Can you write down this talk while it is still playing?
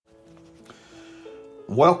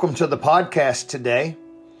Welcome to the podcast today.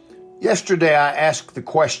 Yesterday I asked the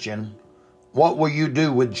question, what will you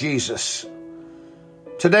do with Jesus?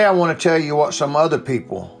 Today I want to tell you what some other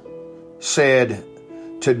people said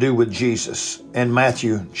to do with Jesus in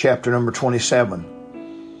Matthew chapter number 27.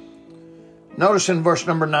 Notice in verse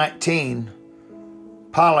number 19,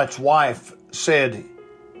 Pilate's wife said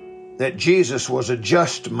that Jesus was a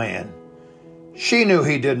just man. She knew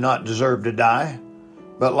he did not deserve to die,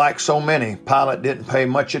 but like so many, Pilate didn't pay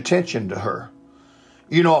much attention to her.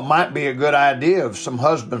 You know, it might be a good idea if some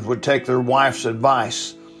husbands would take their wife's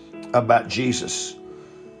advice about Jesus.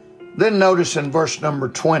 Then notice in verse number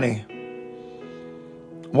 20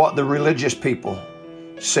 what the religious people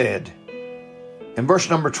said. In verse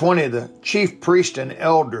number 20, the chief priest and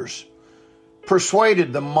elders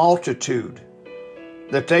persuaded the multitude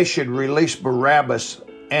that they should release Barabbas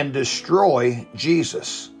and destroy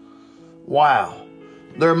Jesus. Wow.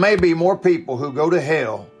 There may be more people who go to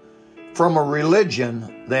hell from a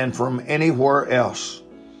religion than from anywhere else.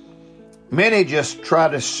 Many just try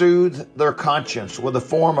to soothe their conscience with a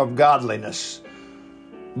form of godliness,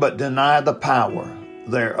 but deny the power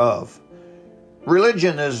thereof.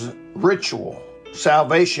 Religion is ritual.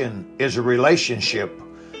 Salvation is a relationship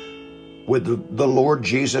with the Lord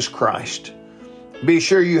Jesus Christ. Be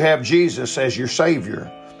sure you have Jesus as your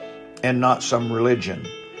Savior and not some religion.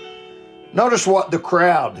 Notice what the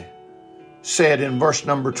crowd said in verse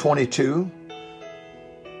number 22.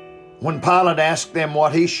 When Pilate asked them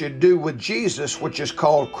what he should do with Jesus, which is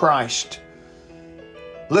called Christ.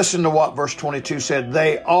 Listen to what verse 22 said.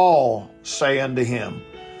 They all say unto him,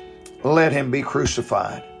 let him be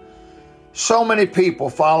crucified. So many people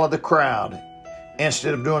follow the crowd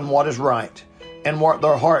instead of doing what is right and what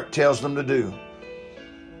their heart tells them to do.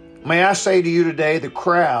 May I say to you today, the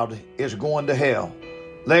crowd is going to hell.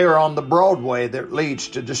 They are on the broad way that leads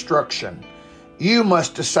to destruction. You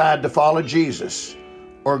must decide to follow Jesus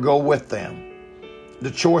or go with them.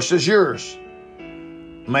 The choice is yours.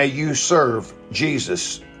 May you serve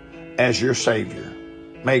Jesus as your Savior.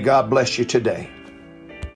 May God bless you today.